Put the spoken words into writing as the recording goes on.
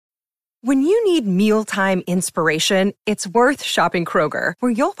When you need mealtime inspiration, it's worth shopping Kroger,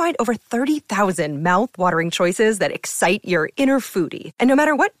 where you'll find over 30,000 mouth-watering choices that excite your inner foodie. And no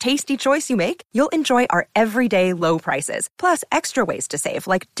matter what tasty choice you make, you'll enjoy our everyday low prices, plus extra ways to save,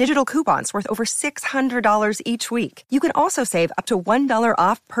 like digital coupons worth over $600 each week. You can also save up to $1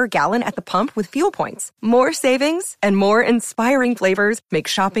 off per gallon at the pump with fuel points. More savings and more inspiring flavors make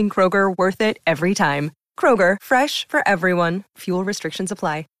shopping Kroger worth it every time. Kroger, fresh for everyone. Fuel restrictions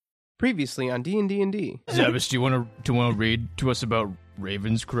apply. Previously on D&D. Zabbis, do you want to read to us about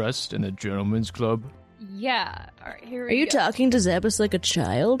Raven's Crest and the Gentleman's Club? Yeah. All right, here we go. Are you talking to Zabbis like a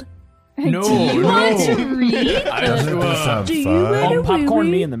child? No, do you want to read? Do you want to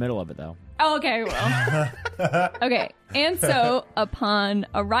popcorn me in the middle of it, though. Oh, okay, well. Okay, and so, upon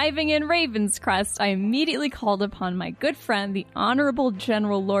arriving in Ravenscrest, I immediately called upon my good friend, the Honorable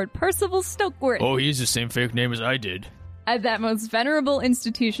General Lord Percival Stokeworth. Oh, he's the same fake name as I did. At that most venerable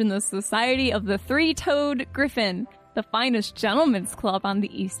institution, the Society of the Three-Toed Griffin, the finest gentleman's club on the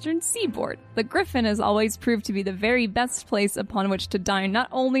eastern seaboard. The Griffin has always proved to be the very best place upon which to dine not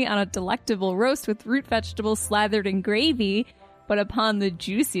only on a delectable roast with root vegetables slathered in gravy, but upon the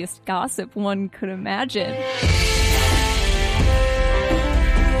juiciest gossip one could imagine.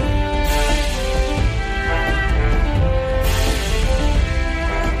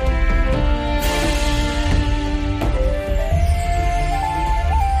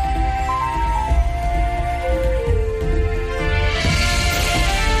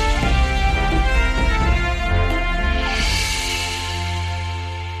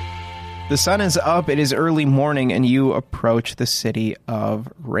 The sun is up, it is early morning, and you approach the city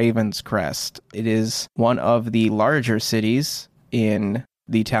of Ravenscrest. It is one of the larger cities in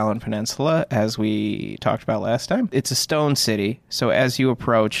the Talon Peninsula, as we talked about last time. It's a stone city, so as you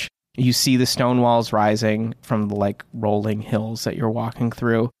approach, you see the stone walls rising from the, rolling hills that you're walking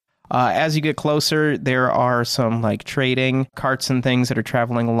through. As you get closer, there are some, trading carts and things that are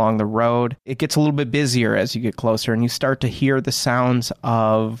traveling along the road. It gets a little bit busier as you get closer, and you start to hear the sounds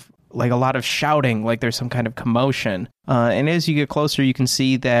of a lot of shouting, like there's some kind of commotion. And as you get closer, you can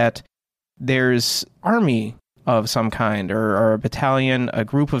see that there's army of some kind, or a battalion, a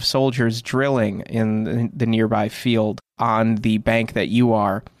group of soldiers drilling in the nearby field on the bank that you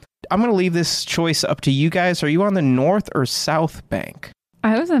are. I'm going to leave this choice up to you guys. Are you on the north or south bank?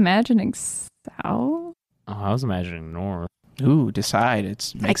 I was imagining south. Oh, I was imagining north. Ooh, decide.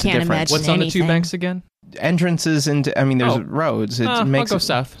 Makes I can't a difference. imagine What's on the two anything. banks again? Entrances into, there's roads. I'll go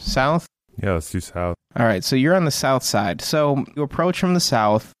south. South? Yeah, let's do south. All right, so you're on the south side. So you approach from the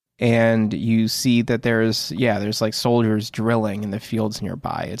south, and you see that there's soldiers drilling in the fields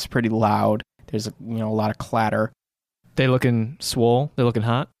nearby. It's pretty loud. There's a lot of clatter. They looking swole? They looking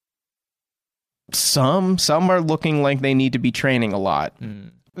hot? Some are looking like they need to be training a lot.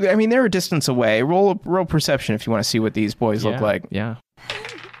 They're a distance away. Roll perception if you want to see what these boys look like. Yeah.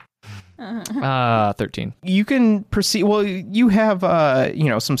 13. You can perceive. Well, you have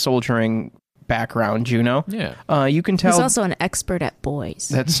some soldiering background, Juno. Yeah. You can tell. He's also an expert at boys.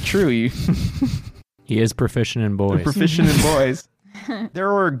 That's true. He is proficient in boys. There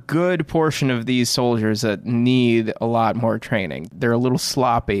are a good portion of these soldiers that need a lot more training. They're a little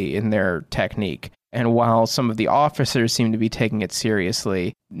sloppy in their technique. And while some of the officers seem to be taking it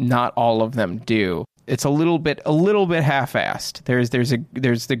seriously, not all of them do. It's a little bit half-assed.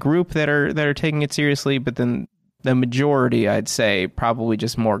 There's the group that are taking it seriously, but then the majority, I'd say, probably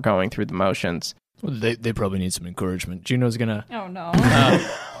just more going through the motions. Well, they probably need some encouragement. Juno's gonna... Oh, no.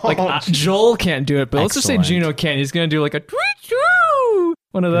 Joel can't do it, but let's just say Juno can. He's gonna do a tweet-choo!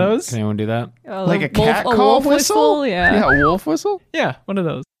 One of those. Can anyone do that? Like a cat call wolf whistle? Yeah. Yeah, a wolf whistle? Yeah, one of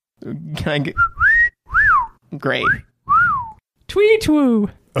those. Can I get... Great. Tweet-woo!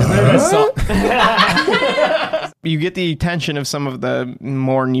 You get the attention of some of the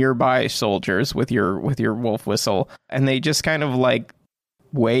more nearby soldiers with your wolf whistle, and they just kind of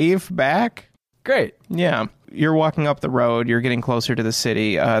wave back. Great. Yeah. You're walking up the road, you're getting closer to the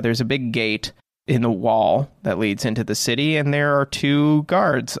city. There's a big gate in the wall that leads into the city, and there are two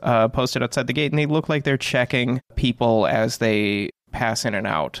guards posted outside the gate, and they look like they're checking people as they pass in and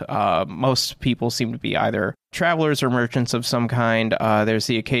out. Most people seem to be either travelers or merchants of some kind. There's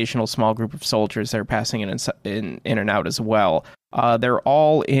the occasional small group of soldiers that are passing in and out as well. They're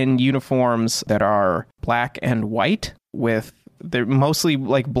all in uniforms that are black and white, they're mostly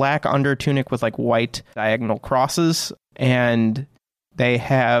black under tunic with white diagonal crosses, and they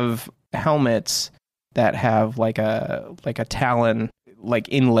have helmets that have a talon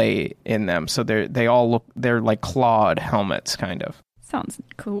inlay in them. So they're clawed helmets kind of. Sounds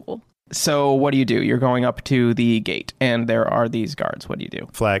cool. So what do you do? You're going up to the gate, and there are these guards. What do you do?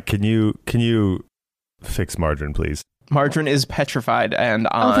 Flat, can you fix Margarine, please? Margarine is petrified and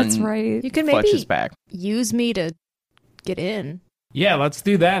on that's right. You can Fletch's maybe back. use me to get in. Yeah, let's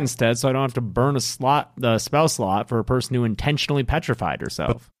do that instead, so I don't have to burn the spell slot for a person who intentionally petrified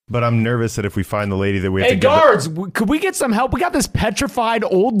herself. But I'm nervous that if we find the lady that we have Hey, to give guards, could we get some help? We got this petrified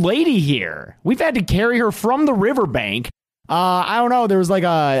old lady here. We've had to carry her from the riverbank. I don't know. There was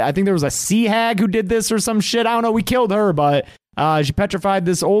I think there was a sea hag who did this or some shit. I don't know. We killed her, but she petrified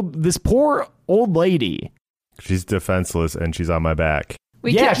this poor old lady. She's defenseless and she's on my back.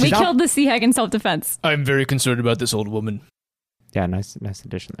 We killed the sea hag in self-defense. I'm very concerned about this old woman. Yeah, nice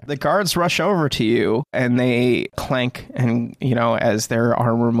addition there. The guards rush over to you and they clank, and as their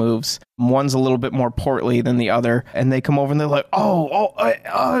armor moves, one's a little bit more portly than the other, and they come over and they're like, do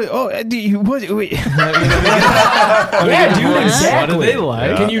you what? Yeah, dude, exactly. What do they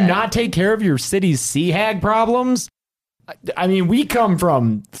like? Can you not take care of your city's sea hag problems? I mean, we come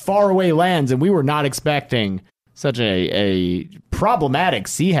from faraway lands, and we were not expecting such a problematic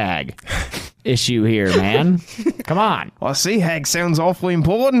sea hag issue here, man. Come on. Well, sea hag sounds awfully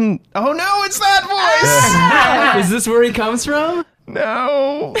important. Oh no, it's that voice! Is this where he comes from?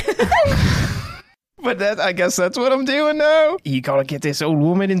 No. But I guess that's what I'm doing now. You gotta get this old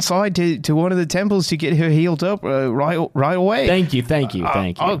woman inside to one of the temples to get her healed up right away. Thank you.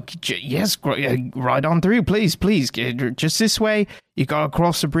 Oh, yes, right on through, please. Just this way. You gotta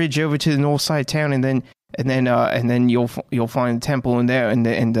cross the bridge over to the north side of town, and then you'll find the temple in there, and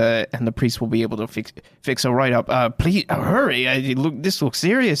the priest will be able to fix her right up. Please hurry. This looks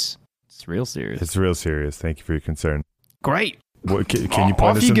serious. It's real serious. It's real serious. Thank you for your concern. Great. What, can you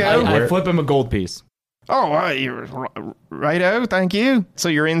point us in? I flip him a gold piece. Oh, you're righto. Thank you. So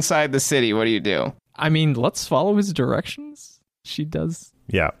you're inside the city. What do you do? I mean, let's follow his directions. She does.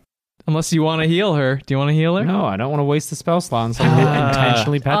 Yeah. Unless you want to heal her. Do you want to heal her? No, I don't want to waste the spell slot on someone who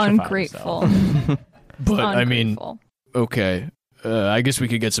intentionally petrified Ungrateful. But I mean, Ungrateful. okay. I guess we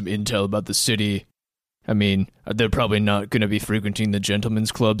could get some intel about the city. I mean, they're probably not going to be frequenting the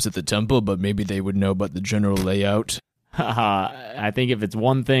gentlemen's clubs at the temple, but maybe they would know about the general layout. I think if it's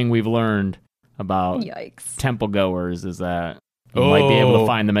one thing we've learned about Yikes. temple goers is that you might be able to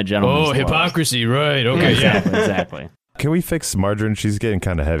find them at gentlemen's clubs. Hypocrisy, right. Okay, Exactly. Can we fix Margarine? She's getting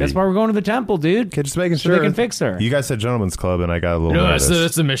kind of heavy. That's why we're going to the temple, dude. Okay, just making So sure they can fix her. You guys said Gentlemen's Club, and I got a little No, nervous.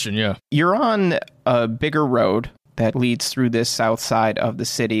 that's the mission, yeah. You're on a bigger road that leads through this south side of the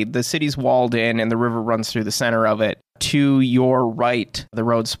city. The city's walled in, and the river runs through the center of it. To your right, the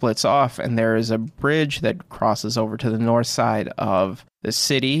road splits off, and there is a bridge that crosses over to the north side of the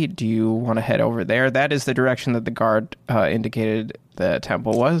city. Do you want to head over there? That is the direction that the guard indicated the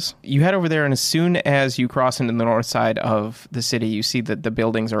temple was. You head over there, and as soon as you cross into the north side of the city, you see that the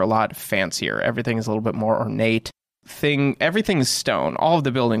buildings are a lot fancier. Everything is a little bit more ornate. Everything's stone. All of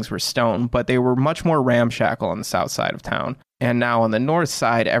the buildings were stone, but they were much more ramshackle on the south side of town. And now on the north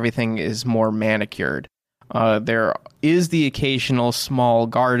side, everything is more manicured. There is the occasional small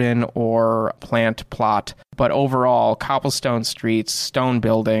garden or plant plot, but overall, cobblestone streets, stone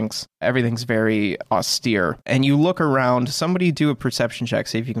buildings, everything's very austere. And you look around, somebody do a perception check,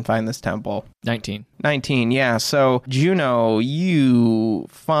 see if you can find this temple. 19. 19, yeah. So, Juno, you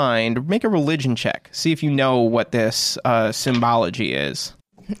make a religion check. See if you know what this symbology is.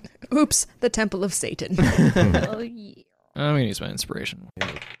 Oops, the Temple of Satan. Oh, yeah. I'm going to use my inspiration.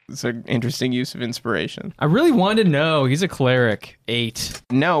 It's an interesting use of inspiration. I really wanted to know. He's a cleric. 8.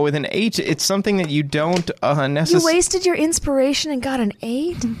 No, with an 8, it's something that you don't You necessarily... wasted your inspiration and got an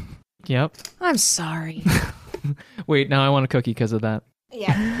 8? Yep. I'm sorry. Wait, now I want a cookie because of that.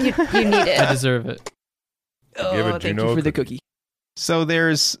 Yeah, you need I it. deserve it. Give it, thank Juno, you for the a cookie. So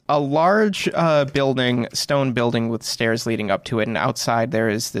there's a large stone building with stairs leading up to it, and outside there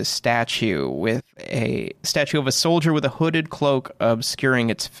is this statue of a soldier with a hooded cloak obscuring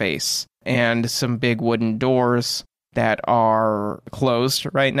its face, and some big wooden doors that are closed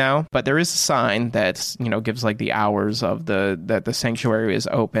right now. But there is a sign that gives like the hours of that the sanctuary is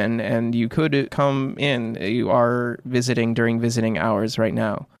open, and you could come in. You are visiting during visiting hours right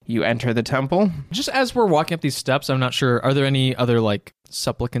now. You enter the temple. Just as we're walking up these steps, I'm not sure. Are there any other like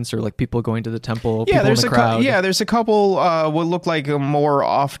supplicants or like people going to the temple? Yeah, people there's in the crowd? there's a couple what look like more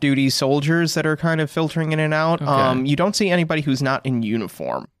off-duty soldiers that are kind of filtering in and out. Okay. You don't see anybody who's not in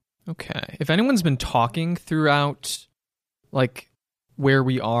uniform. Okay. If anyone's been talking throughout, like, where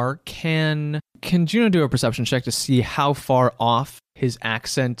we are, can Juno do a perception check to see how far off his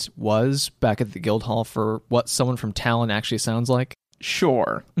accent was back at the guild hall for what someone from Talon actually sounds like?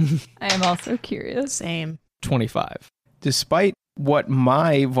 Sure. I am also curious. Same. 25. Despite what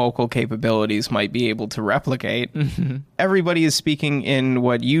my vocal capabilities might be able to replicate. Everybody is speaking in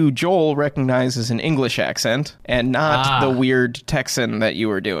what you, Joel, recognize as an English accent and not the weird Texan that you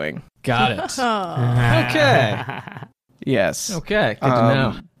were doing. Got it. Okay. Yes. Okay. Good to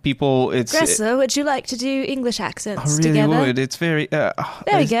know. People, it's... Gressa, would you like to do English accents I really together? would. It's very... There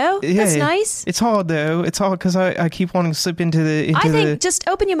we go. That's nice. It's hard, though. It's hard because I keep wanting to slip into the... I think just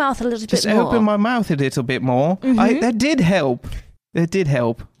open your mouth a little just bit more. open my mouth a little bit more. That did help. That did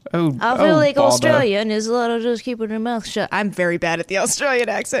help. Oh, I feel like bother. Australian is a lot of just keeping your mouth shut. I'm very bad at the Australian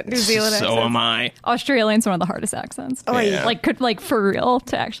accent, New Zealand accent. So am I. Australian's one of the hardest accents. Oh, yeah. Like for real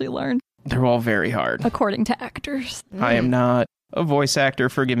to actually learn, They're all very hard. according to actors. I am not a voice actor,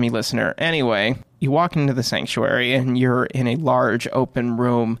 forgive me, listener. Anyway, you walk into the sanctuary and you're in a large open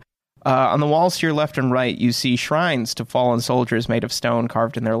room. On the walls to your left and right, you see shrines to fallen soldiers made of stone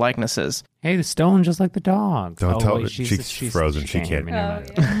carved in their likenesses. Hey, the stone just like the dog. Don't tell her. wait, She's frozen. She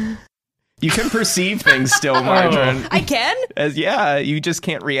can't. You can perceive things still, Margarine. I can? You just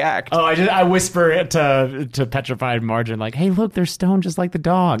can't react. Oh, I whisper it to petrified Margin, like, "Hey, look, they're stone just like the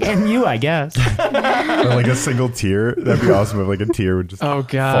dog, and you, I guess." Or like a single tear. That'd be awesome if like a tear would just Oh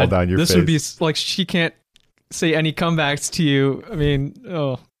God. fall down your this face. would be like she can't say any comebacks to you. I mean,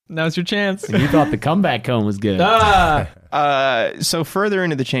 now's your chance. And you thought the comeback cone was good. So further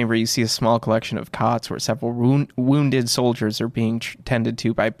into the chamber, you see a small collection of cots where several wounded soldiers are being tended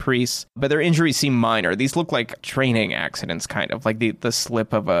to by priests, but their injuries seem minor. These look like training accidents, kind of like the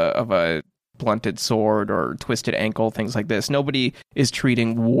slip of a blunted sword or twisted ankle, things like this. Nobody is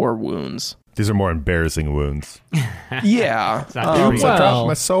treating war wounds. These are more embarrassing wounds. Yeah. not treating. I dropped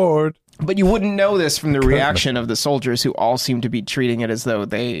my sword. But you wouldn't know this from the reaction of the soldiers, who all seem to be treating it as though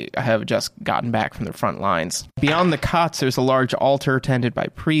they have just gotten back from the front lines. Beyond the cots, there's a large altar tended by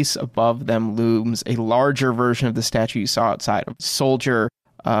priests. Above them looms a larger version of the statue you saw outside, a soldier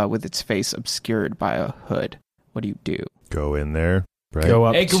with its face obscured by a hood. What do you do? Go in there. Right? Go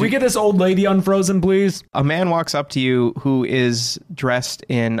up. Hey, can we get this old lady unfrozen, please? A man walks up to you who is dressed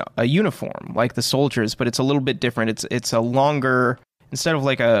in a uniform, like the soldiers, but it's a little bit different. It's a longer... Instead of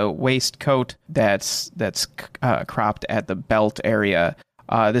like a waistcoat that's cropped at the belt area,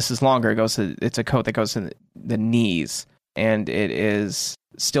 this is longer. It's a coat that goes to the knees, and it is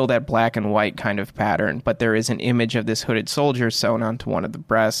still that black and white kind of pattern, but there is an image of this hooded soldier sewn onto one of the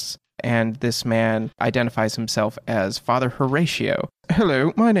breasts, and this man identifies himself as Father Horatio.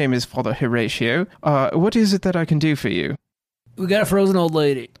 Hello, my name is Father Horatio. What is it that I can do for you? We got a frozen old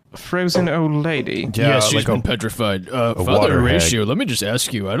lady. Frozen old lady. Yeah, yes, she's like been petrified. Father water Horatio, let me just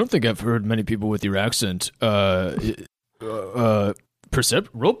ask you. I don't think I've heard many people with your accent. I'm rolling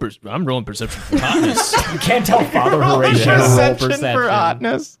perception for hotness. You can't tell Father Horatio to roll Perception perception. for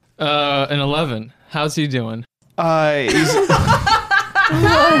hotness. An 11. How's he doing? He's...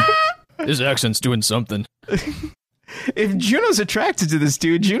 His accent's doing something. If Juno's attracted to this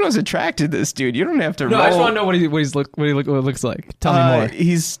dude, Juno's attracted to this dude. You don't have to No, roll. I just want to know what he looks like. Tell me more.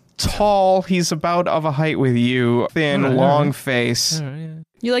 He's tall. He's about of a height with you. Thin, Alright, long alright. face.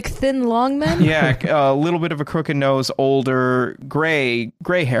 You like thin, long men? Yeah, a little bit of a crooked nose, older, gray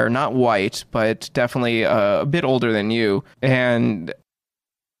hair, not white, but definitely a bit older than you, and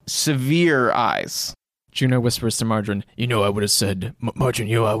severe eyes. Juno whispers to Margarine. I would have said,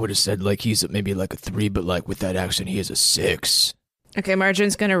 Margin, I would have said like he's maybe like a 3, but like with that accent, he is a 6. Okay,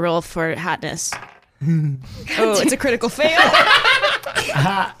 Margarine's gonna roll for hotness. Oh, it's a critical fail.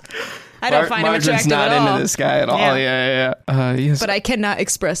 I don't find him Margarine's attractive not at all. into this guy at all. Yeah. Yes, But I cannot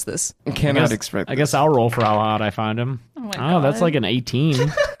express this. cannot expect. I guess I'll roll for how hot I find him. Oh my Oh, god. that's like an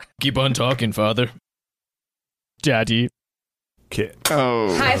 18. Keep on talking, Father. Daddy.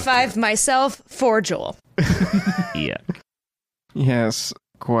 Oh, High five myself for Joel. Yeah. yes,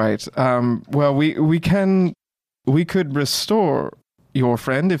 quite. Well, we could restore your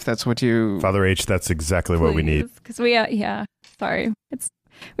friend if that's what you. Father H, that's exactly what we need. Because we sorry.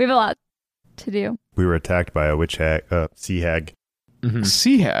 We have a lot to do. We were attacked by a witch hag, sea hag.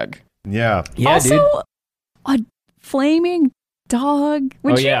 Sea hag. Yeah. Yeah, also, dude. a flaming dog.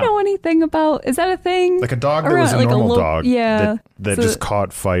 Would you know anything about? Is that a thing? Like a dog that Or was a like a normal lo- dog. yeah. That So- just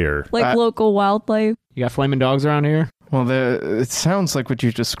caught fire. Like local wildlife. You got flaming dogs around here? Well, it sounds like what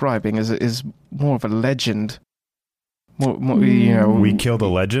you're describing is more of a legend. More, We killed a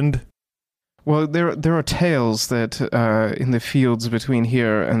legend? Well, there are tales that in the fields between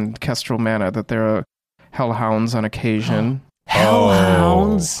here and Kestrel Manor that there are hellhounds on occasion.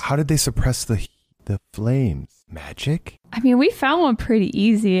 Hellhounds? Oh, how did they suppress the flames? Magic? I mean, we found one pretty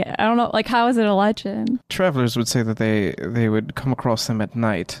easy. I don't know, like, how is it a legend? Travelers would say that they would come across them at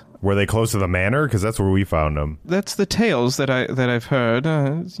night. Were they close to the manor? Because that's where we found them. That's the tales that I've heard.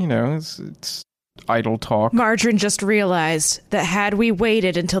 It's idle talk. Margarine just realized that had we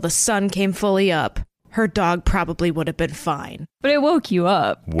waited until the sun came fully up, her dog probably would have been fine. But it woke you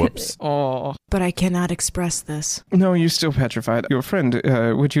up. Whoops. Oh But I cannot express this. no, you're still petrified. Your friend,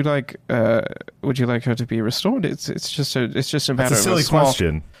 would you like her to be restored? It's just a matter That's a silly of a small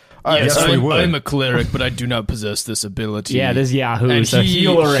question. Yes, Yes, we would. I'm a cleric, but I do not possess this ability. Yeah, this Yahoo and is a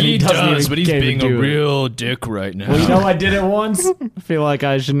healer, and he doesn't does, even but he's can't being even a do it. real dick right now. Well, you know, I did it once. I feel like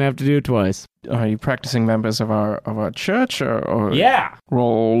I shouldn't have to do it twice. Are you practicing members of our church or Yeah.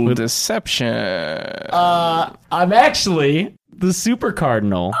 roll deception? I'm actually the super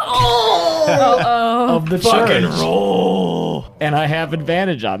cardinal of the Fucking church. roll. And I have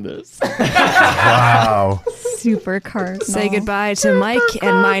advantage on this. Wow. Super cardinal. Say goodbye to Mike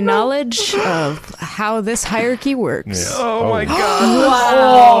and my knowledge of how this hierarchy works. Yeah. Oh my god!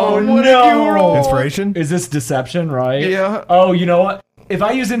 Oh, What did you roll? Inspiration? Is this deception, right? Yeah. Oh, you know what? If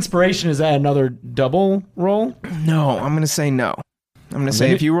I use inspiration, is that another double roll? No, I'm gonna say no. I'm gonna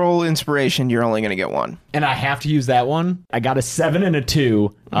say if you roll inspiration, you're only gonna get one. And I have to use that one? I got a 7 and a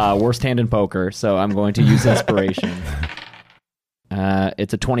 2. Worst hand in poker, so I'm going to use inspiration.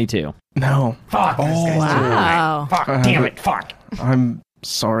 It's a 22. No. Fuck. Wow. Fuck. Damn it. Fuck. I'm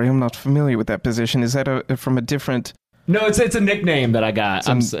sorry, I'm not familiar with that position. Is that from a different? No, it's a nickname that I got.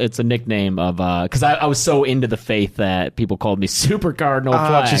 It's a nickname of because I was so into the faith that people called me Super Cardinal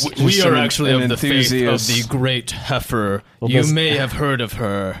Flash. just- We are an- actually an of the faith of enthusiast. the great heifer. Well, You this- may have heard of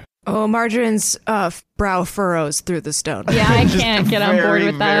her. Oh, Margarine's brow furrows through the stone. Yeah, I can't get on board very,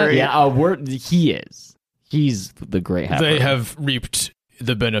 with that. very- Yeah, he is. He's the great heifer. They have reaped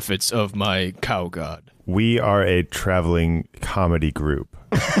the benefits of my cow god. We are a traveling comedy group.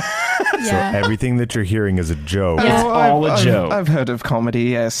 So Yeah. everything that you're hearing is a joke. Yeah. all a joke. I've heard of comedy.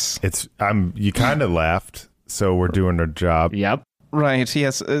 Yes. You kind of laughed, so we're doing our job. Yep. Right.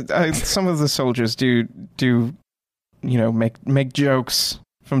 Yes. Some of the soldiers do make jokes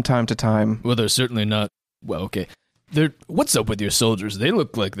from time to time. Well, they're certainly not. Well, okay. What's up with your soldiers? They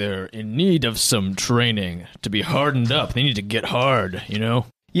look like they're in need of some training to be hardened up. They need to get hard, you know?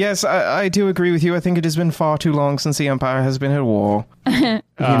 Yes, I do agree with you. I think it has been far too long since the Empire has been at war. Good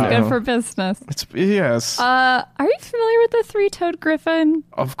for business. Yes. Are you familiar with the three-toed griffin?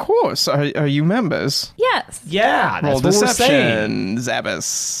 Of course. Are you members? Yes. Yeah, that's Roll what we're saying. deception,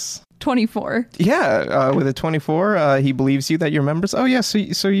 Zabas. 24. Yeah, with a 24, he believes you that you're members. Oh, yes,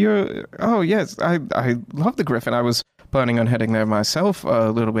 so you're... Oh, yes, I love the Griffin. I was planning on heading there myself a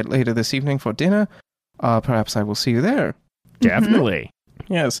little bit later this evening for dinner. Perhaps I will see you there. Definitely.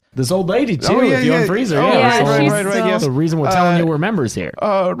 Yes. This old lady, too, Oh, yeah, if you yeah. unfreeze her. Oh, Yeah, right, she's right, still- yes. The reason we're telling you we're members here.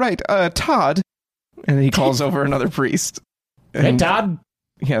 Right, Todd. And he calls over another priest. Hey, And- Todd.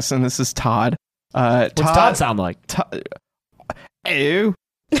 Yes, and this is Todd. What's Todd sound like? Hey,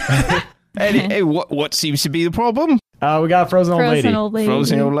 hey, what seems to be the problem? We got a frozen old lady. Frozen old lady.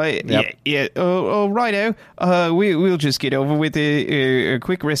 Frozen old lady. Yep. Yeah. Oh, righto. We'll just get over with a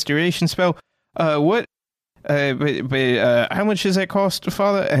quick restoration spell. What? But how much does that cost,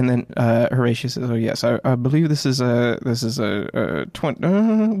 Father? And then Horatius says, "Oh yes, I believe this is a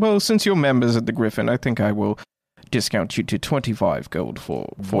 20. Well, since you're members of the Griffin, I think I will discount you to 25 gold for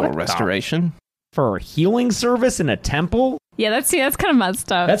What the- restoration." For a healing service in a temple? Yeah, that's kind of messed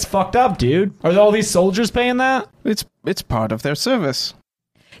up. That's fucked up, dude. Are all these soldiers paying that? It's part of their service.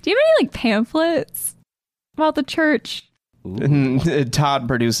 Do you have any pamphlets about the church? And Todd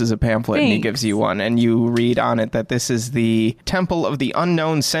produces a pamphlet and he Thanks. gives you one, and you read on it that this is the Temple of the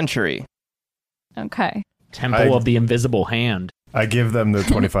Unknown Century. Okay. Temple of the Invisible Hand. I give them the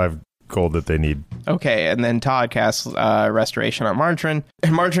 25 gold that they need. Okay, and then Todd casts Restoration on Margarine.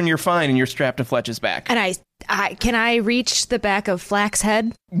 And Margarine, you're fine, and you're strapped to Fletch's back. And I can I reach the back of Flack's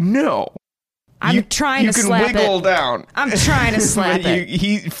head? No. I'm trying to slap You can wiggle it. down. I'm trying to slap But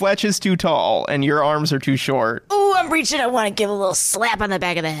it. Fletch is too tall, and your arms are too short. Ooh, I'm reaching. I want to give a little slap on the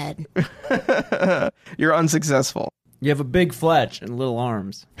back of the head. You're unsuccessful. You have a big Fletch and little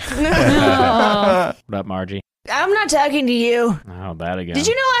arms. Oh. What up, Margie? I'm not talking to you. Oh, that again. Did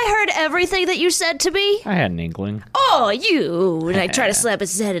you know I heard everything that you said to me? I had an inkling. Oh, you. And I try to slap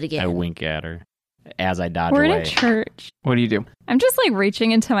his head I again. wink at her as I dodge We're in away. a church. What do you do? I'm just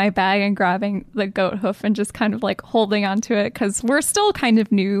reaching into my bag and grabbing the goat hoof and just kind of holding onto it because we're still kind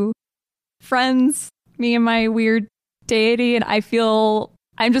of new friends, me and my weird deity, and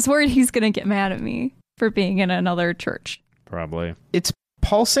I'm just worried he's gonna get mad at me for being in another church. Probably. It's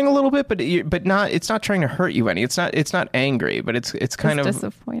pulsing a little bit, but not. It's not trying to hurt you any. It's not angry, but it's kind Just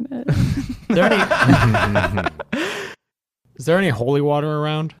of. disappointed. Is there any holy water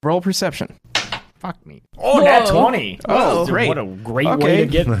around? Roll perception. Fuck me. Oh, nat 20. Oh, great. What a great Okay. way to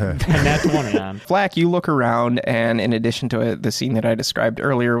get a nat 20 on. Flack, you look around, and in addition to the scene that I described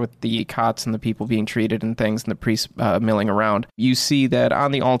earlier with the cots and the people being treated and things and the priests milling around, you see that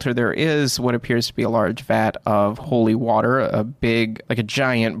on the altar there is what appears to be a large vat of holy water, a big, like a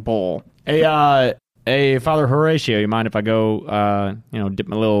giant bowl. Hey, Father Horatio, you mind if I go,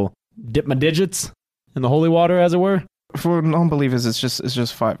 dip my digits in the holy water, as it were? For non-believers, it's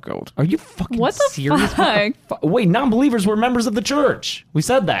just 5 gold. Are you fucking What the serious? fuck? Wait, non-believers were members of the church. We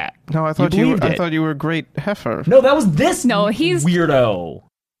said that. No, I thought believed I it. thought you were a great heifer. No, that was this No, he's- weirdo.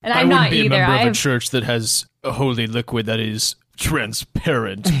 And I I'm wouldn't not be either. a member of a I've church that has a holy liquid that is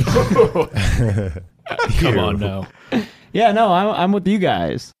transparent. Come on now. Yeah, no, I'm with you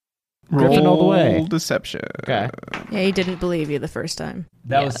guys. Griffin all the way. Roll deception. Okay. Yeah, he didn't believe you the first time.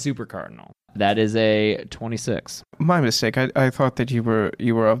 That was super cardinal. That is a 26. My mistake. I thought that you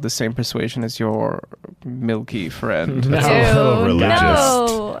were of the same persuasion as your milky friend. No. That's a little Ew, religious.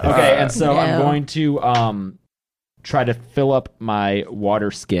 no. Okay, and so I'm No. going to try to fill up my water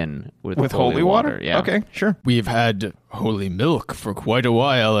skin with holy water? Yeah. Okay, sure. We've had holy milk for quite a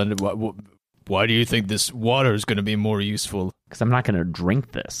while, and why do you think this water is going to be more useful? Because I'm not going to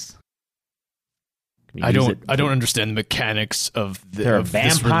drink this. Can you I use don't. it I don't to- understand the mechanics of There are of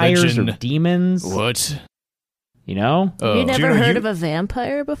this vampires religion. or demons. What? You know? You never Juno, heard you- of a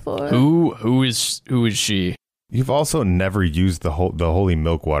vampire before? Who is she? You've also never used the holy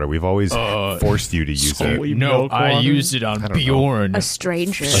milk water. We've always Uh, forced you to use it. Holy No, milk I water? used it I on don't know. Bjorn. A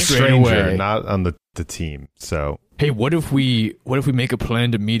stranger. A Straight stranger, away. not on the team. So Hey, what if we make a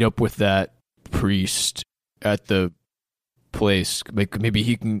plan to meet up with that priest at the place? Like maybe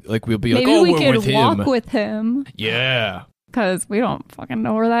he can. Like we'll be like, Maybe oh, we we're could with walk him. with him Yeah. because we don't fucking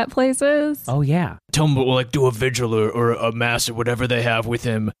know where that place is. Oh, yeah. Tell him we'll like do a vigil or a mass or whatever they have with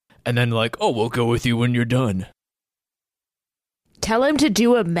him, and then like, oh, we'll go with you when you're done. Tell him to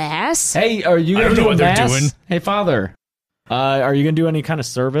do a mass? Hey, are you I going to don't know do what a they're mass? doing. Hey, Father. Are you going to do any kind of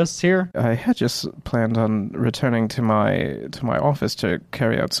service here? I had just planned on returning to my office to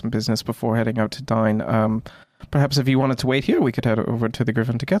carry out some business before heading out to dine. Perhaps if you wanted to wait here, we could head over to the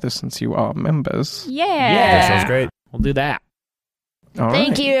Griffin together since you are members. Yeah. that sounds great. We'll do that. All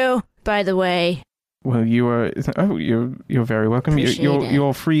Thank right. you, by the way. Well, you're very welcome. Appreciate it.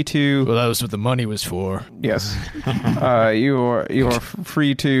 You're free to. Well, that was what the money was for. Yes, you're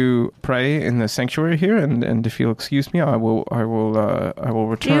free to pray in the sanctuary here, and if you'll excuse me, I will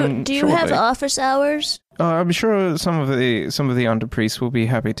return. Do you shortly. have office hours? I'm sure some of the under priests will be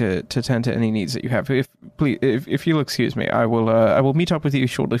happy to tend to any needs that you have. If you'll excuse me, I will meet up with you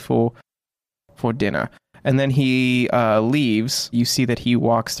shortly for dinner. And then he leaves. You see that he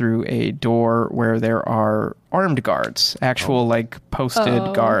walks through a door where there are armed guards, actual like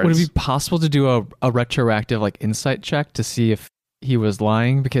posted guards. Would it be possible to do a retroactive like insight check to see if he was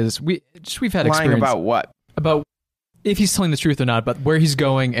lying? Because we've had lying experience about what? about if he's telling the truth or not, but where he's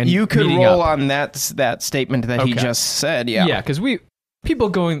going and You could meeting roll up. on that statement that he Okay. just said. Yeah. Yeah, because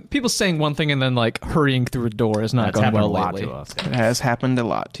people saying one thing and then like hurrying through a door is not That's going happened well a lot lately. to us. It has happened a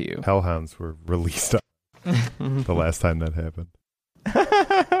lot to you. Hellhounds were released the last time that happened.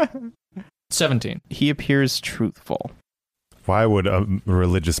 17. He appears truthful. Why would a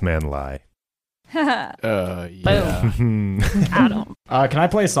religious man lie? Yeah. I don't. Can I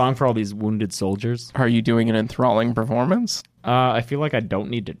play a song for all these wounded soldiers? Are you doing an enthralling performance? I feel like I don't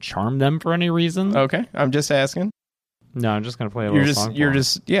need to charm them for any reason. Okay, I'm just asking. No, I'm just going to play a little song.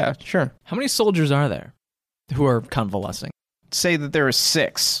 Yeah, sure. How many soldiers are there who are convalescing? Say that there are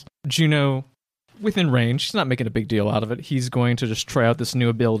 6. Juno, within range, he's not making a big deal out of it. He's going to just try out this new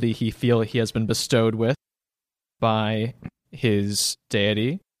ability he has been bestowed with by his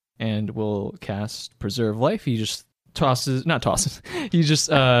deity and will cast Preserve Life. He just he just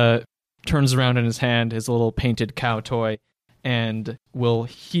turns around in his hand his little painted cow toy and will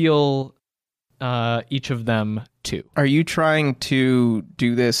heal each of them 2. Are you trying to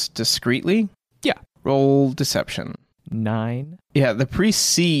do this discreetly? Yeah. Roll deception. 9. Yeah, the priests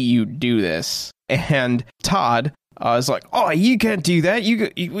see you do this, and Todd is like, "Oh, you can't do that.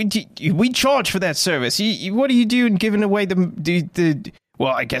 We charge for that service. What are you doing giving away the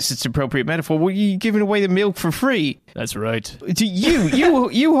well, I guess it's appropriate metaphor. Well, you giving away the milk for free? That's right.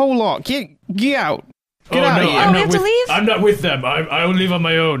 You whole lot. Get out. Get out of here. I'm we not have to with, leave? I'm not with them. I will leave on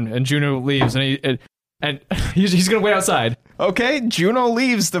my own. And Juno leaves, and he's going to wait outside. Okay, Juno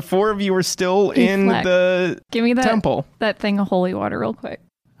leaves. The 4 of you are still in Fleck. the Give me temple. that thing of holy water real quick.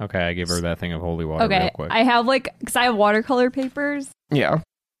 Okay, I give her that thing of holy water real Okay, quick. I have because I have watercolor papers, Yeah.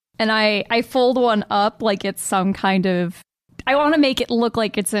 and I fold one up like it's some kind of I want to make it look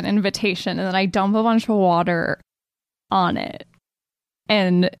like it's an invitation, and then I dump a bunch of water on it.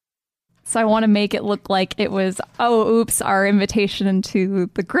 And so I want to make it look like it was, our invitation to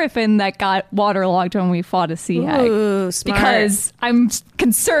the griffin that got waterlogged when we fought a sea hag. Ooh, smart. Because I'm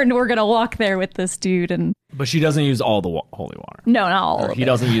concerned we're going to walk there with this dude and... But she doesn't use all the holy water. No, not all Or of he it.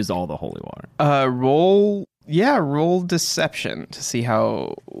 doesn't use all the holy water. Roll deception to see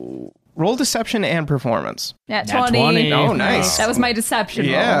how... Roll deception and performance. Nat Nat 20. 20. Oh, nice. That was my deception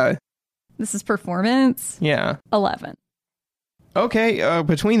roll. Yeah. This is performance. Yeah. 11. Okay,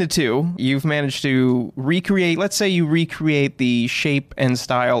 between the two, you've managed to recreate, let's say you recreate the shape and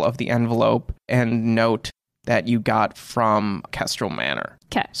style of the envelope and note that you got from Kestrel Manor.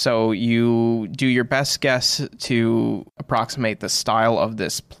 Okay. So you do your best guess to approximate the style of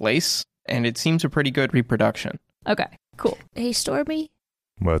this place, and it seems a pretty good reproduction. Okay, cool. Hey, Stormy,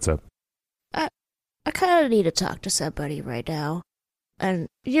 What's up? I kind of need to talk to somebody right now. And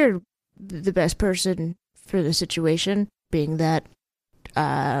you're the best person for the situation, being that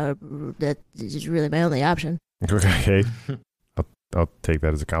that is really my only option. Okay. I'll take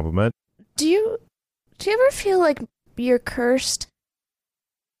that as a compliment. Do you ever feel like you're cursed?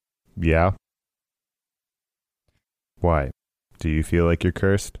 Yeah. Why? Do you feel like you're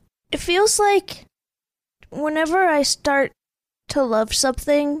cursed? It feels like whenever I start to love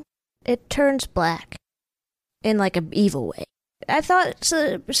something, it turns black in like an evil way. I thought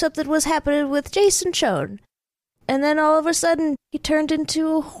something was happening with Jason Schoen, and then all of a sudden he turned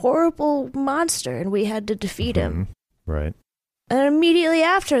into a horrible monster and we had to defeat him. Right. And immediately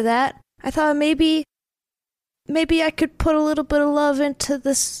after that, I thought maybe I could put a little bit of love into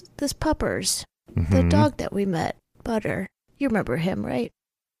this puppers, the dog that we met, Butter. You remember him, right?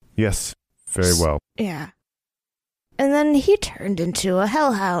 Yes, very well. Yeah. And then he turned into a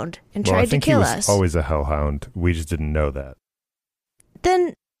hellhound and Well, I tried to think kill he was us. always a hellhound. We just didn't know that.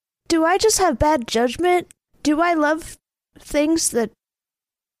 Then, do I just have bad judgment? Do I love things that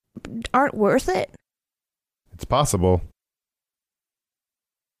aren't worth it? It's possible.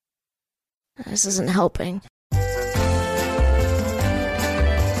 This isn't helping.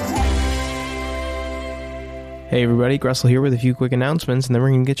 Hey everybody, Gressel here with a few quick announcements, and then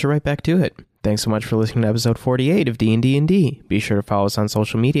we're going to get you right back to it. Thanks so much for listening to episode 48 of D&D&D. Be sure to follow us on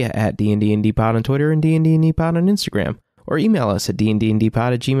social media at D&D&D-Pod on Twitter and D&D&D-Pod on Instagram, or email us at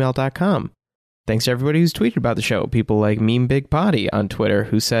dndndpod@gmail.com. Thanks to everybody who's tweeted about the show, people like Meme Big Potty on Twitter,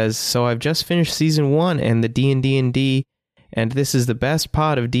 who says, "So I've just finished season 1 and the D&D&D, and this is the best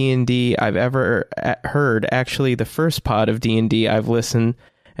pod of D&D I've ever heard. Actually, the first pod of D&D I've listened.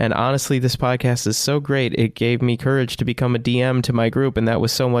 And honestly, this podcast is so great, it gave me courage to become a DM to my group, and that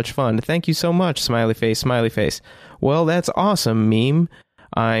was so much fun. Thank you so much, smiley face, smiley face." Well, that's awesome, Meme.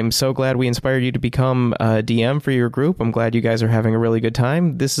 I'm so glad we inspired you to become a DM for your group. I'm glad you guys are having a really good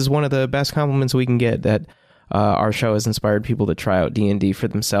time. This is one of the best compliments we can get, that our show has inspired people to try out D&D for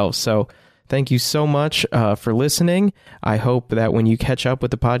themselves. So thank you so much for listening. I hope that when you catch up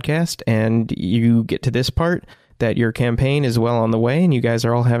with the podcast and you get to this part, that your campaign is well on the way and you guys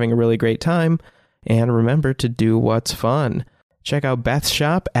are all having a really great time. And remember to do what's fun. Check out Beth's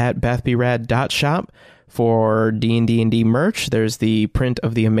shop at bethberad.shop for D&D merch. There's the print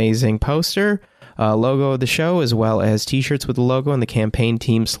of the amazing poster, logo of the show, as well as t-shirts with the logo and the campaign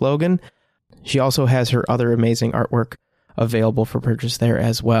team slogan. She also has her other amazing artwork available for purchase there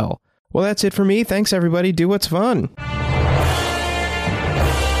as well. Well, that's it for me. Thanks, everybody. Do what's fun.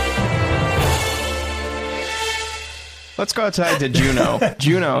 Let's go outside to Juno.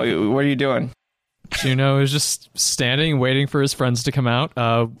 Juno, what are you doing? Juno is just standing, waiting for his friends to come out.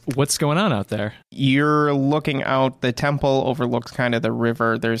 What's going on out there? You're looking out. The temple overlooks kind of the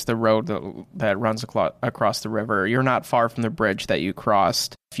river. There's the road that runs across the river. You're not far from the bridge that you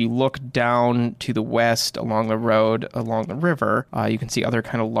crossed. If you look down to the west along the road, along the river, you can see other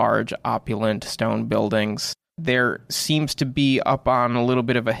kind of large, opulent stone buildings. There seems to be up on a little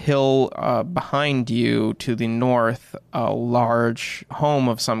bit of a hill behind you to the north, a large home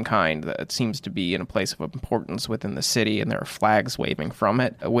of some kind that seems to be in a place of importance within the city, and there are flags waving from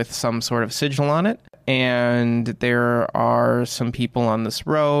it with some sort of sigil on it. And there are some people on this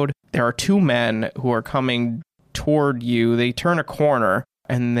road. There are two men who are coming toward you. They turn a corner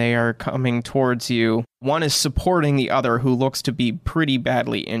and they are coming towards you. One is supporting the other, who looks to be pretty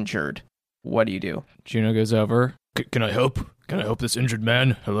badly injured. What do you do? Juno goes over. Can I help? Can I help this injured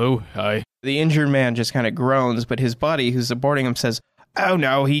man? Hello? Hi. The injured man just kind of groans, but his buddy who's supporting him says, "Oh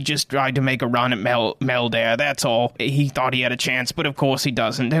no, he just tried to make a run at Meldair, that's all. He thought he had a chance, but of course he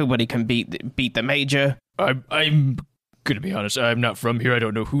doesn't. Nobody can beat the Major." I'm gonna be honest, I'm not from here. I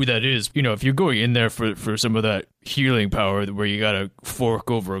don't know who that is. You know, if you're going in there for some of that healing power where you gotta fork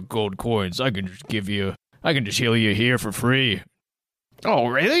over gold coins. I can just heal you here for free. Oh,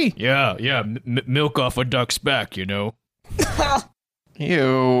 really? Yeah, milk off a duck's back, you know?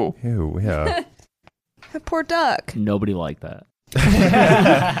 Ew. Ew, yeah. That poor duck. Nobody liked that.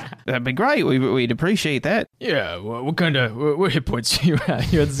 That'd be great. We'd appreciate that. Yeah, what hit points you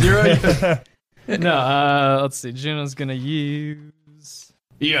at? You had 0? No, let's see. Juno's gonna use...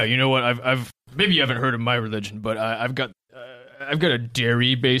 Yeah, you know what? I've maybe you haven't heard of my religion, but I've got a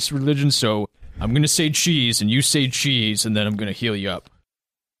dairy-based religion, so I'm gonna say cheese, and you say cheese, and then I'm gonna heal you up.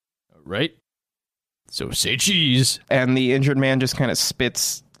 Right? So say cheese. And the injured man just kind of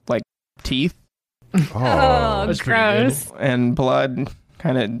spits, like, teeth, Oh, That's pretty good. gross. and blood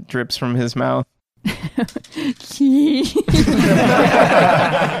kind of drips from his mouth.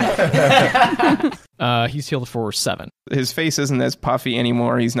 He's healed for 7. His face isn't as puffy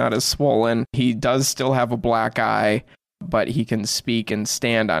anymore. He's not as swollen. He does still have a black eye, but he can speak and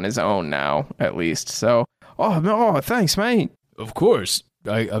stand on his own now, at least. So, thanks, mate. Of course.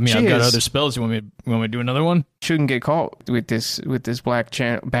 I mean, I've got Cheers. other spells. You want me to do another one? Shouldn't get caught with this back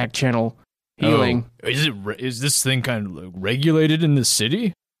channel healing. Oh, is this thing kind of like regulated in the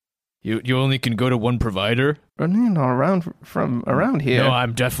city? You only can go to one provider? Around here. No,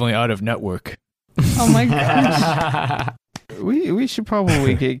 I'm definitely out of network. Oh my gosh. We should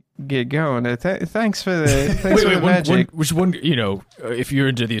probably get going. Thanks for the magic. Which one? You know, if you're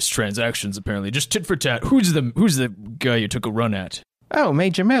into these transactions, apparently, just tit for tat. Who's the guy you took a run at? Oh,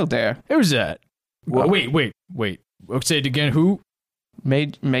 Major Melder. Who's that? What? Wait. Say it again. Who?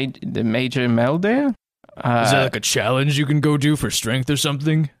 The Major Melder? Is that like a challenge you can go do for strength or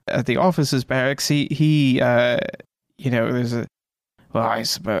something? At the officers' barracks, he there's a... Well, I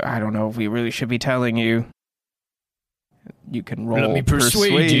suppose, I don't know if we really should be telling you. You can roll Let me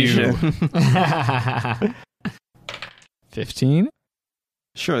persuade you. persuasion. 15?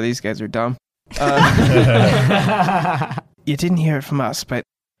 Sure, these guys are dumb. You didn't hear it from us, but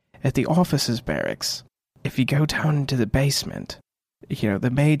at the officers' barracks, if you go down into the basement,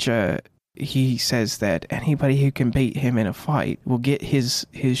 the major, he says that anybody who can beat him in a fight will get his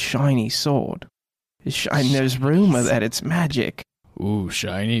shiny sword. And there's rumor that it's magic. Ooh,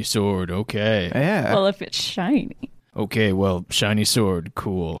 shiny sword. Okay. Yeah. Well, if it's shiny. Okay, well, shiny sword.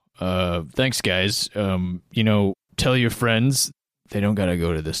 Cool. Thanks, guys. Tell your friends they don't gotta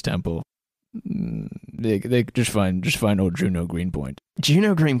go to this temple. They just find old Juno Greenpoint.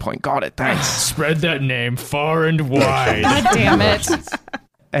 Juno Greenpoint, got it, thanks. Spread that name far and wide. God damn it.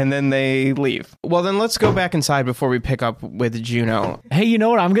 And then they leave. Well, then let's go back inside before we pick up with Juno. Hey, you know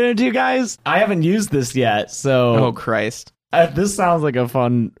what I'm gonna do, guys? I haven't used this yet, so Oh, Christ. this sounds like a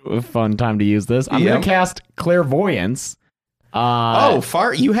fun time to use this. I'm Yeah. gonna cast Clairvoyance.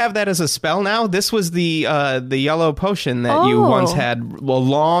 You have that as a spell now? This was the yellow potion that you once had a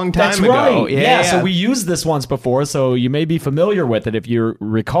long time That's ago. right. Yeah, so we used this once before, so you may be familiar with it. If you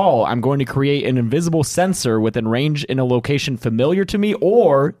recall, I'm going to create an invisible sensor within range in a location familiar to me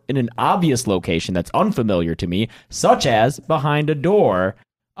or in an obvious location that's unfamiliar to me, such as behind a door.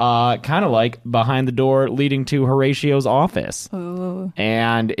 Kind of like behind the door leading to Horatio's office. Ooh.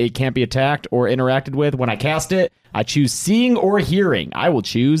 And it can't be attacked or interacted with. When I cast it, I choose seeing or hearing. I will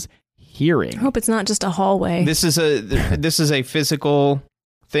choose hearing. I hope it's not just a hallway. This is a physical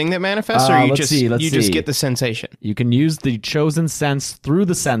thing that manifests, or you let's just see. get the sensation? You can use the chosen sense through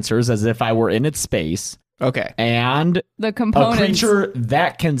the sensors as if I were in its space. Okay. And The a components. creature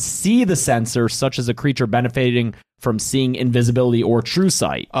that can see the sensor, such as a creature benefiting from seeing invisibility or true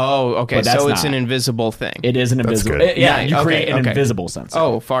sight. Oh, okay. But that's So it's not. an invisible thing. It is an invisible. good. Yeah, Yeah, you okay, create an okay. invisible sensor.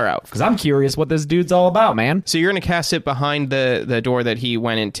 Oh, far out. Because I'm curious what this dude's all about, man. So you're going to cast it behind the door that he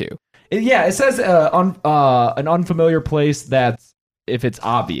went into. It says an unfamiliar place that's if it's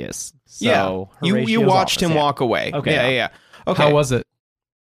obvious. So You Horatio's watched office, him yeah. walk away. Okay. Yeah. Okay. How was it?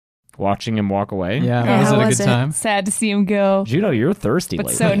 Watching him walk away. Yeah, Yeah, was how it a was good it? time? Sad to see him go. Juno, you're thirsty But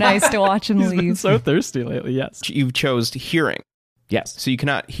lately. so nice to watch him He's been leave. so thirsty lately, yes. You chose hearing. Yes, So you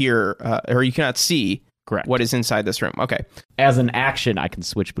cannot hear, or you cannot see correct. what is inside this room. Okay. As an action, I can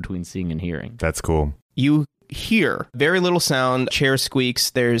switch between seeing and hearing. That's cool. You hear very little sound, chair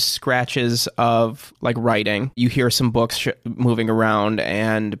squeaks, there's scratches of like writing. You hear some books moving around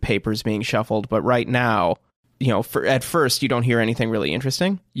and papers being shuffled, but right now, at first you don't hear anything really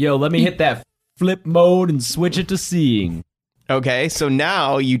interesting. Yo, let me hit that flip mode and switch it to seeing. Okay, so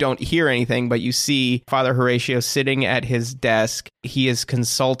now you don't hear anything, but you see Father Horatio sitting at his desk. He is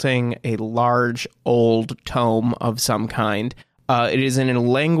consulting a large old tome of some kind. It is in a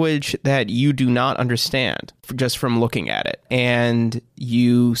language that you do not understand just from looking at it. And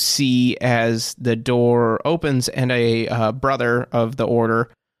you see as the door opens and a brother of the order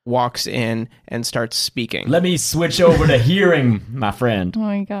walks in and starts speaking. Let me switch over to hearing, my friend. Oh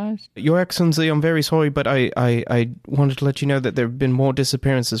my gosh. Your Excellency, I'm very sorry, but I wanted to let you know that there have been more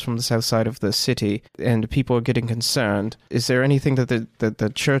disappearances from the south side of the city, and people are getting concerned. Is there anything that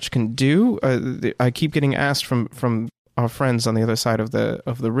the church can do? I keep getting asked from our friends on the other side of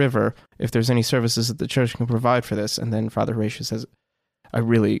the river if there's any services that the church can provide for this. And then Father Horatio says, I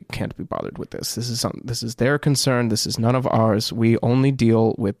really can't be bothered with this. This is their concern. This is none of ours. We only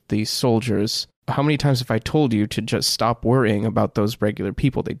deal with the soldiers. How many times have I told you to just stop worrying about those regular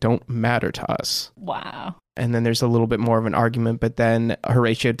people? They don't matter to us. Wow. And then there's a little bit more of an argument, but then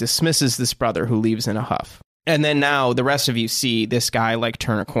Horatio dismisses this brother who leaves in a huff. And then now the rest of you see this guy like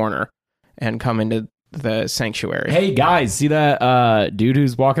turn a corner and come into the sanctuary. Hey, guys, see that dude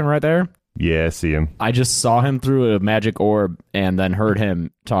who's walking right there? Yeah, I see him. I just saw him through a magic orb and then heard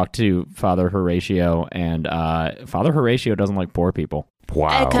him talk to Father Horatio, and Father Horatio doesn't like poor people. Wow.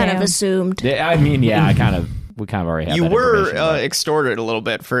 I kind of assumed. Yeah, I mean, yeah, we kind of already had You that were information, but- extorted a little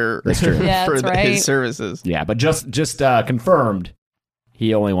bit for, That's true. Yeah, for that's right. his services. Yeah, but just confirmed,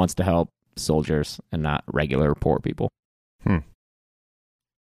 he only wants to help soldiers and not regular poor people.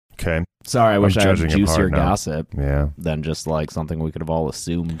 Okay. Sorry, I wish I had judging him juicier hard now. gossip Yeah. than just like something we could have all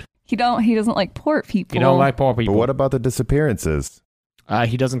assumed. He doesn't like poor people. You don't like poor But people. what about the disappearances?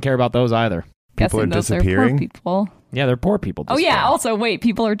 He doesn't care about those either. People Guessing are those disappearing? Poor people. Yeah, they're poor people. Oh yeah. Also, wait,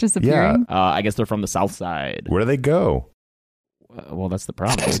 people are disappearing. I guess they're from the south side. Where do they go? Well, that's the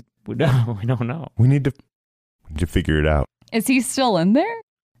problem. we don't know. We need to figure it out. Is he still in there?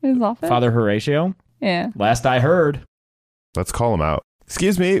 His office? Father Horatio? Yeah. Last I heard. Let's call him out.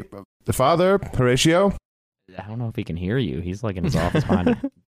 Excuse me, the Father Horatio? I don't know if he can hear you. He's like in his office behind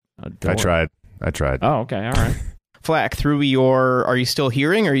a door. I tried. Oh, okay. All right. Flack, through your... Are you still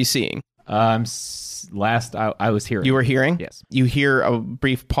hearing or are you seeing? Last I was hearing. You were hearing? Yes. You hear a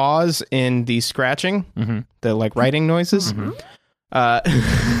brief pause in the scratching, Mm-hmm. the like writing noises.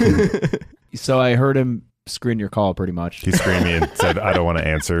 So I heard him screen your call pretty much. He screamed me and said, I don't want to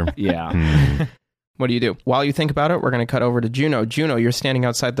answer. Yeah. What do you do? While you think about it, we're going to cut over to Juno. Juno, you're standing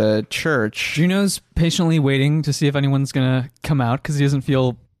outside the church. Juno's patiently waiting to see if anyone's going to come out because he doesn't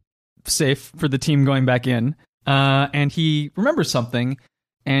feel safe for the team going back in. And he remembers something,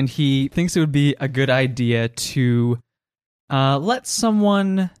 and he thinks it would be a good idea to let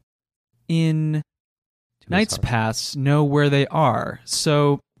someone in Night's Pass know where they are.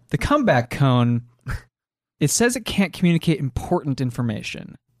 So the comeback cone, it says it can't communicate important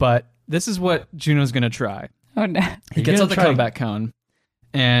information, but this is what Juno's going to try. Oh no. He gets out the comeback cone,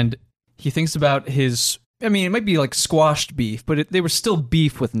 and he thinks about his... I mean, it might be like squashed beef, but they were still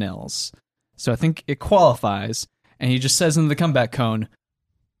beef with Nils. So I think it qualifies, and he just says in the comeback cone,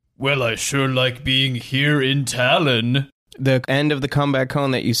 Well, I sure like being here in Talon. The end of the comeback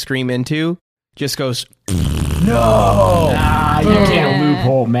cone that you scream into just goes... No! You can't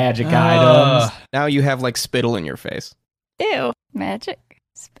loophole magic items. Now you have like spittle in your face. Ew. Magic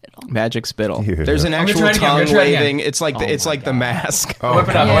spittle. Magic spittle. Ew. There's an I'm gonna actual try it again, I'm tongue gonna try it again. waving. It's like Oh it's my like the God. mask. Oh, wipe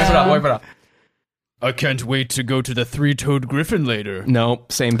it up, wipe it up, wipe it up. I can't wait to go to the three-toed griffin later.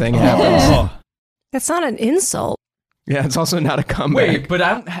 Nope, same thing happens. Oh, That's not an insult. Yeah, it's also not a comeback. Wait, but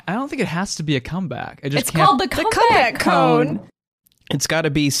I don't think it has to be a comeback. It just It's can't, called the comeback cone. It's got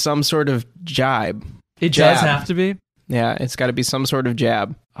to be some sort of jibe. It jab. does have to be. Yeah, it's got to be some sort of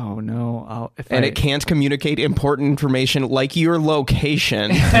jab. Oh no! And it can't communicate important information like your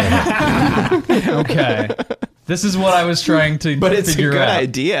location. Okay, this is what I was trying to But it's a figure good out.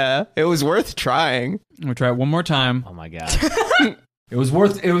 idea. It was worth trying. I'm gonna try it one more time. Oh my god. It was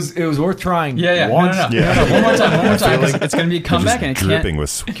worth trying. Yeah. Once. No. Yeah. No, one more time. One more I feel time. like It's gonna be a They're comeback, just and it dripping can't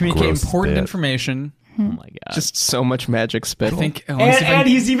with communicate gross important spit. information. Oh my god. Just so much magic I spittle. think. Oh, let's see if I And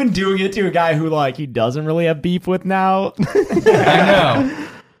can- he's even doing it to a guy who like he doesn't really have beef with now. I know.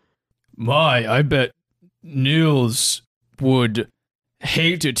 my, I bet Nils would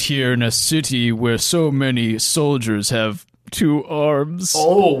hate it here in a city where so many soldiers have 2 arms.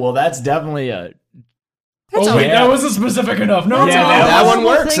 Oh, well that's definitely a Oh, wait, that wasn't specific enough. No, Yeah, that one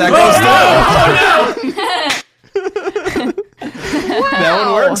works. That goes through. That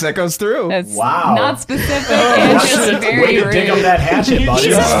one works. That goes through. That's Wow. not specific and just very way to dig up rude. that hatchet, buddy.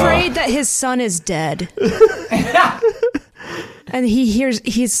 He's afraid that his son is dead. And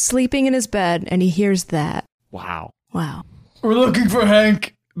he's sleeping in his bed and he hears that. Wow. Wow. We're looking for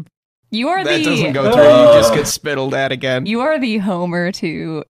Hank. You are That doesn't the go through. You just get spittled at again. you are the Homer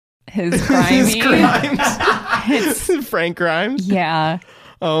to his grimy. His crimes. Frank Grimes? Yeah.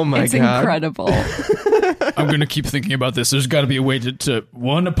 Oh my It's God. incredible. I'm going to keep thinking about this. There's got to be a way to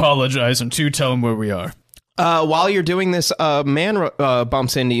one, apologize, and two, tell him where we are. While you're doing this, a man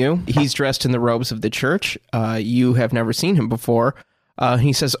bumps into you. He's dressed in the robes of the church. You have never seen him before.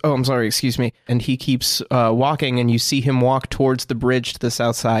 He says, "Oh, I'm sorry, excuse me." And he keeps walking, and you see him walk towards the bridge to the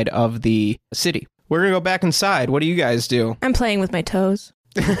south side of the city. We're going to go back inside. What do you guys do? I'm playing with my toes.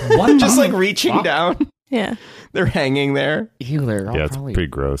 What? Just like reaching down. Yeah. They're hanging there. Ew, they're all Yeah, it's probably pretty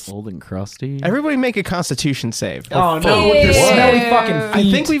gross. old and crusty. Everybody make a constitution save. Oh no, with their smelly fucking feet.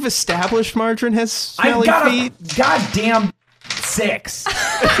 I think we've established Margarine has smelly feet. goddamn 6.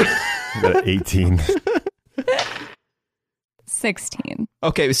 Got 18. 16.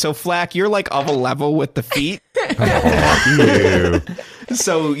 Okay, so Flack, you're like of a level with the feet. Ew.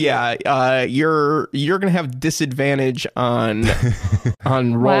 So yeah, you're gonna have disadvantage on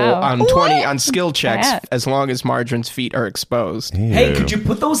roll Wow. on 20 on skill checks Bad. as long as Margarine's feet are exposed. Hey, Ew. could you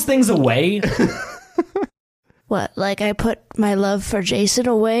put those things away? What? Like I put my love for Jason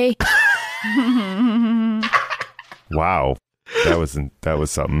away? Wow. That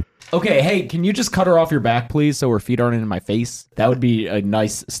was something. Okay, hey, can you just cut her off your back, please, so her feet aren't in my face? That would be a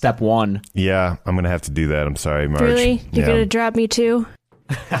nice step 1. Yeah, I'm gonna have to do that. I'm sorry, Marge. Really? You're Yeah. gonna drop me too?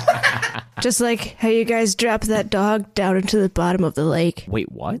 Just like how you guys dropped that dog down into the bottom of the lake.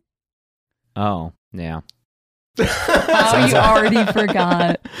 Wait, what? Oh, yeah. Oh, you already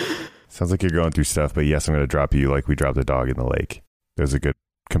forgot. Sounds like you're going through stuff, but yes, I'm gonna drop you like we dropped a dog in the lake. There's a good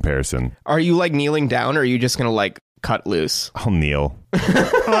comparison. Are you like kneeling down, or are you just gonna like cut loose? I'll kneel.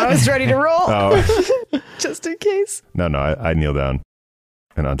 I was ready to roll. Oh Just in case. no, I kneel down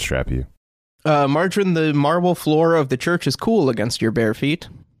and unstrap you. Margarine, the marble floor of the church is cool against your bare feet.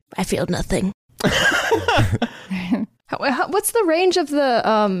 I feel nothing. What's the range of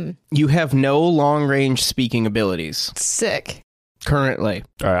the You have no long-range speaking abilities sick? currently.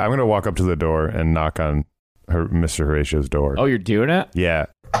 All right, I'm gonna walk up to the door and knock on Mr. Horatio's door. Oh, you're doing it? Yeah.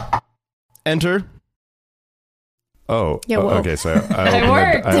 Enter. Oh. Yeah, well. Okay, so It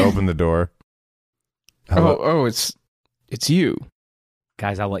worked. I open the door. Hello? Oh, it's you.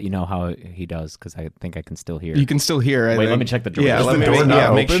 Guys, I'll let you know how he does, because I think I can still hear. You can still hear. I Wait, let think. me check the door. Yeah, Is let the me door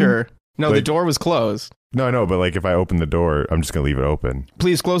not make open? sure. No, the Like- door was closed. No, I know, but like if I open the door, I'm just gonna leave it open.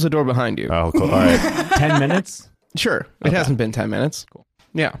 Please close the door behind you. All right. 10 minutes? Sure. It hasn't been 10 minutes. Cool.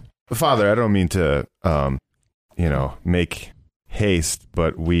 Yeah. Father, I don't mean to, make haste,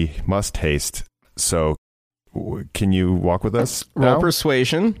 but we must haste. So, can you walk with us? Roll now?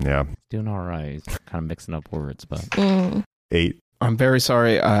 persuasion. Yeah, Doing all right. He's kind of mixing up words, but 8. I'm very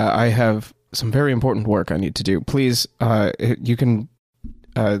sorry. I have some very important work I need to do. Please, you can.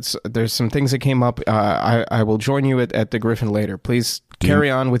 There's some things that came up. I will join you at the Griffin later. Please carry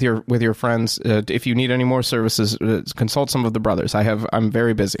on with your friends. If you need any more services, consult some of the brothers. I'm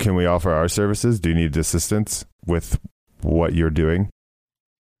very busy. Can we offer our services? Do you need assistance with what you're doing?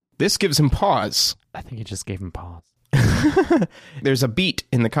 This gives him pause. I think he just gave him pause. There's a beat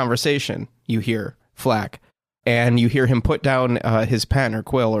in the conversation. You hear Flack, and you hear him put down his pen or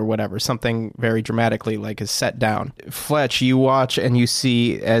quill or whatever, something very dramatically like is set down. Fletch, you watch and you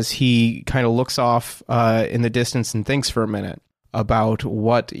see as he kind of looks off in the distance and thinks for a minute about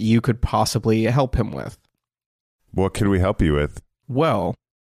what you could possibly help him with. What can we help you with? Well,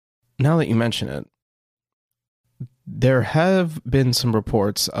 now that you mention it, there have been some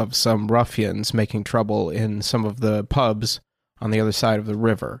reports of some ruffians making trouble in some of the pubs on the other side of the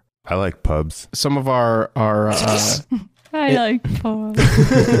river. I like pubs. Some of our I like poems.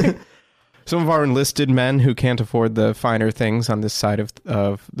 some of our enlisted men who can't afford the finer things on this side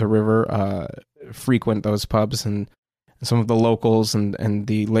of the river frequent those pubs, and some of the locals and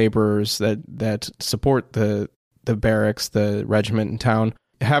the laborers that support the barracks, the regiment in town,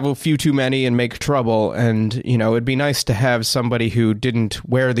 have a few too many and make trouble. And it'd be nice to have somebody who didn't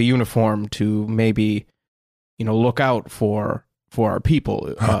wear the uniform to maybe look out for our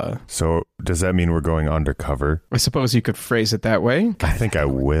people. So, does that mean we're going undercover? I suppose you could phrase it that way. I think I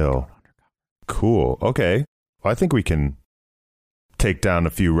will. Cool. Okay. Well, I think we can take down a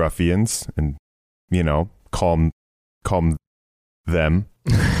few ruffians and, calm them.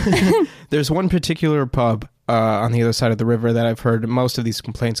 There's one particular pub on the other side of the river that I've heard most of these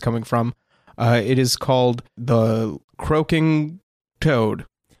complaints coming from. It is called the Croaking Toad.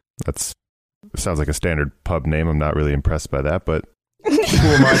 Sounds like a standard pub name. I'm not really impressed by that, but who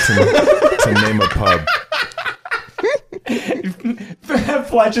am I to name a pub?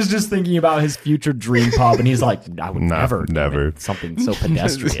 Fletch is just thinking about his future dream pub, and he's like, I would Nah, never. never. Something so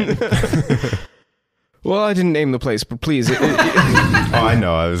pedestrian. Well, I didn't name the place, but please. Oh, I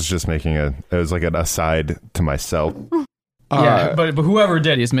know. I was just making it was like an aside to myself. Yeah, but whoever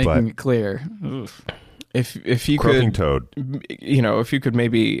did, he's making it clear. Oof. If you Croaking could, toad. If you could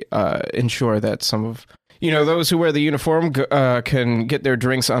maybe ensure that some of those who wear the uniform can get their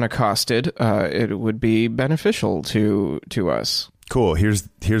drinks unaccosted, it would be beneficial to us. Cool. Here's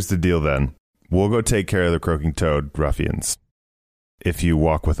the deal then. We'll go take care of the Croaking Toad ruffians if you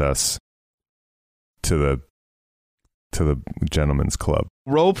walk with us to the gentleman's club.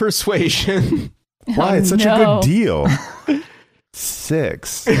 Roll persuasion. Why? It's such a good deal.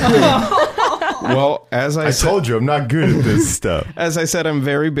 6. Well, as I told you, I'm not good at this stuff. As I said, I'm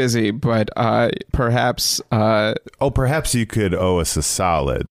very busy, but perhaps... perhaps you could owe us a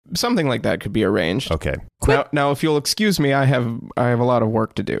solid. Something like that could be arranged. Okay. Now, if you'll excuse me, I have a lot of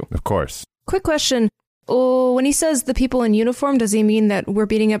work to do. Of course. Quick question. Oh, when he says the people in uniform, does he mean that we're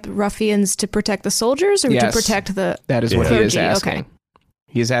beating up ruffians to protect the soldiers or to protect the That is what he is asking. Okay.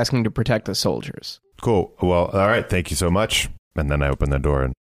 He is asking to protect the soldiers. Cool. Well, all right. Thank you so much. And then I open the door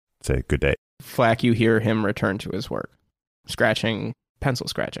and say good day. Flack, you hear him return to his work. Pencil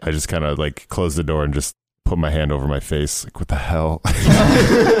scratching. I just kind of like close the door and just put my hand over my face. Like, what the hell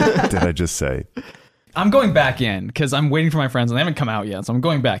did I just say? I'm going back in because I'm waiting for my friends and they haven't come out yet, so I'm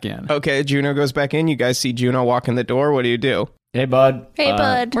going back in. Okay, Juno goes back in. You guys see Juno walk in the door. What do you do? Hey, bud. Hey,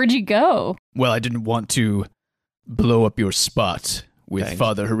 bud. Where'd you go? Well, I didn't want to blow up your spot with Thanks.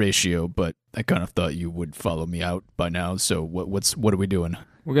 Father Horatio, but I kind of thought you would follow me out by now. So what are we doing?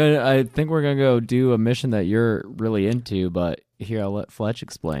 I think we're gonna go do a mission that you're really into, but here I'll let Fletch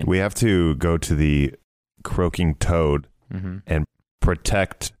explain. We have to go to the Croaking Toad and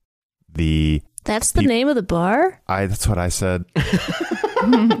protect the... That's the name of the bar? That's what I said.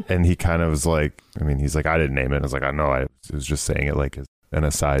 And he kind of was like, he's like, I didn't name it. I was like, I know, I was just saying it like an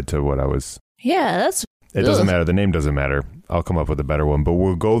aside to what I was... Yeah, that's... It doesn't matter. The name doesn't matter. I'll come up with a better one. But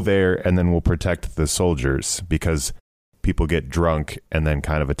we'll go there and then we'll protect the soldiers because people get drunk and then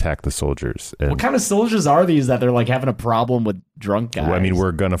kind of attack the soldiers. And What kind of soldiers are these that they're like having a problem with drunk guys?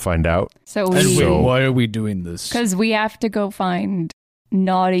 we're going to find out. So Why are we doing this? because we have to go find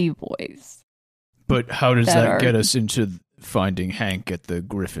naughty boys. But how does that that are- get us into finding Hank at the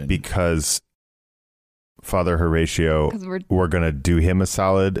Griffin? Because Father Horatio, 'Cause we're we're going to do him a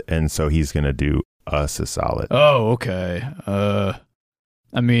solid, and so he's going to do us a solid. Oh, okay.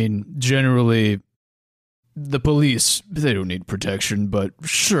 Generally, the police, they don't need protection, but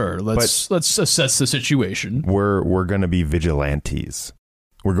sure, let's assess the situation. We're going to be vigilantes.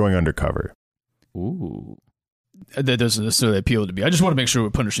 We're going undercover. Ooh. That doesn't necessarily appeal to me. I just want to make sure we're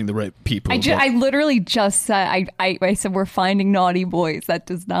punishing the right people. I literally just said I said we're finding naughty boys. That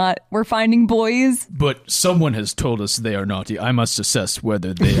does not. We're finding boys. But someone has told us they are naughty. I must assess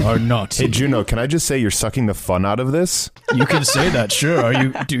whether they are naughty. Hey, Juno, can I just say you're sucking the fun out of this? You can say that, sure.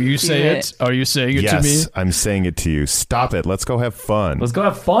 Do you say it? Are you saying it to me? Yes, I'm saying it to you. Stop it. Let's go have fun. Let's go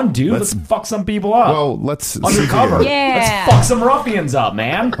have fun, dude. Let's fuck some people up. Well, let's undercover. Yeah. Let's fuck some ruffians up,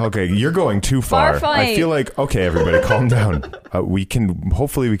 man. Okay, you're going too far. Bar fight. I feel like, okay, everybody, calm down.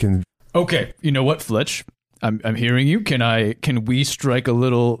 Hopefully we can. Okay, you know what, Fletch? I'm hearing you. Can we strike a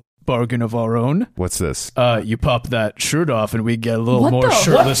little bargain of our own? What's this? You pop that shirt off and we get a little What more the-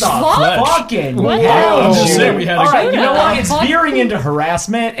 shirtless What the Fletch. fucking What hell, the- I'm just dude. saying we had a All right, good- you know what? It's Fuck. veering into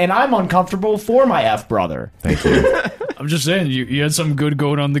harassment, and I'm uncomfortable for my F brother. Thank you. I'm just saying you had some good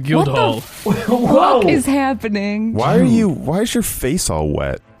going on the guild What the hall. Whoa. What is happening? Why is your face all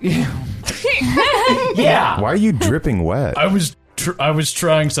wet? Yeah. Why are you dripping wet? I was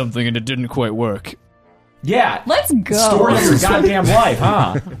trying something and it didn't quite work. Yeah. Let's go. Story of your goddamn life,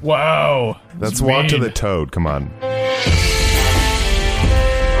 huh? Wow. Let's That's walk to mean. the Toad. Come on.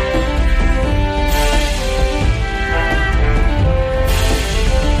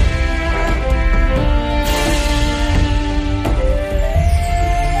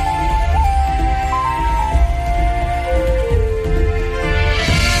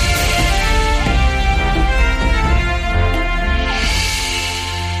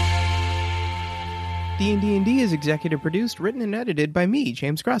 D&D is executive produced, written, and edited by me,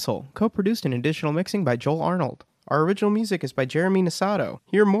 James Gressel. Co-produced and additional mixing by Joel Arnold. Our original music is by Jeremy Nisato.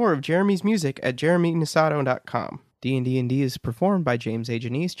 Hear more of Jeremy's music at jeremynisato.com. D&D is performed by James A.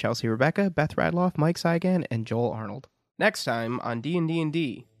 Janice, Chelsea Rebecca, Beth Radloff, Mike Saigan, and Joel Arnold. Next time on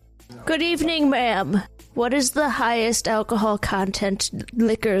D&D. Good evening, ma'am. What is the highest alcohol content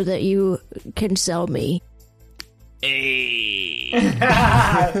liquor that you can sell me? Hey.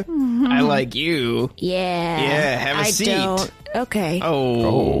 I like you. Yeah. Yeah, have a seat. Don't. Okay.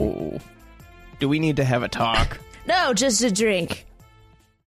 Oh. Do we need to have a talk? No, just a drink.